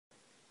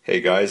Hey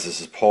guys,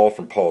 this is Paul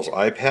from Paul's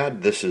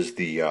iPad. This is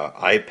the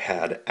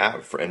iPad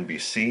app for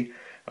NBC.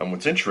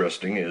 What's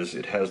interesting is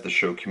it has the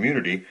show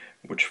Community,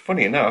 which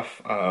funny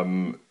enough,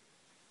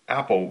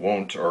 Apple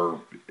won't or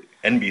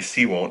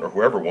NBC won't or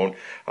whoever won't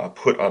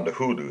put onto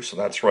Hulu. So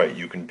that's right,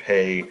 you can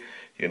pay,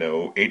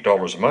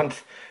 $8 a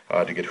month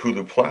to get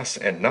Hulu Plus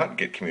and not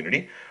get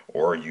Community,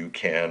 or you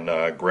can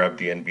grab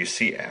the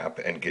NBC app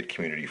and get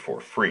Community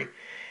for free.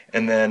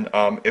 And then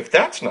if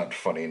that's not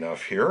funny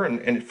enough here,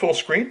 and full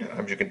screen,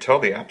 as you can tell,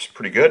 the app's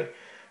pretty good,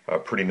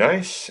 pretty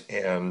nice,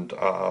 and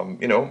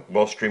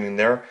well streaming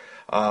there.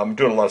 I'm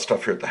doing a lot of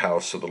stuff here at the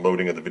house, so the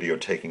loading of the video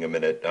taking a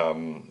minute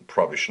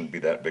probably shouldn't be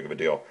that big of a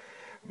deal.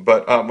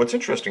 But what's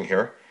interesting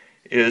here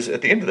is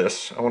at the end of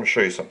this, I want to show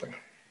you something.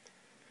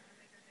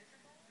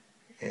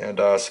 And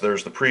so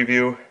there's the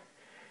preview.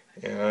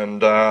 And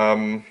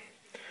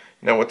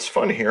now what's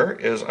fun here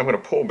is I'm going to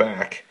pull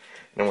back,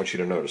 and I want you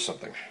to notice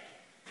something.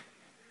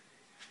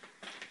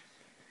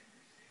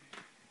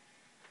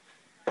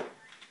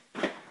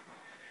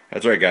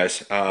 That's right,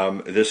 guys.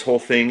 This whole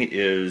thing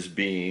is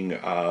being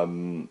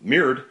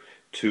mirrored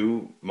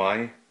to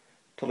my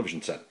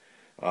television set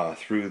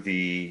through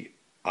the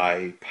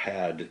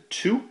iPad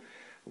 2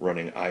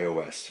 running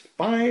iOS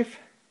 5.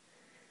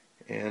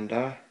 And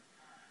there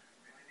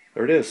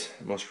it is,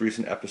 the most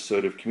recent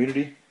episode of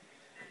Community.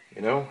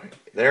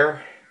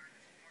 There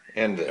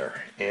and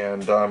there.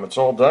 And it's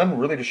all done.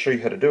 Really, to show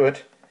you how to do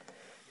it,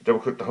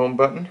 double click the home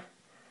button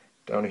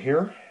down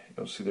here.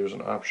 You'll see there's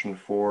an option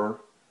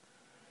for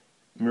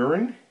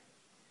mirroring,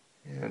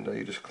 and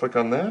you just click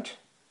on that,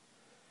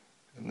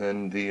 and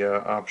then the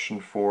option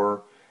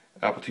for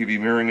Apple TV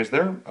mirroring is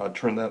there.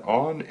 Turn that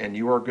on and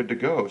you are good to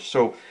go.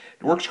 So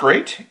it works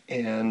great,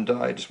 and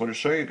I just want to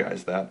show you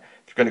guys that.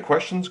 If you've got any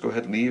questions, go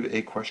ahead and leave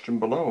a question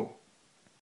below.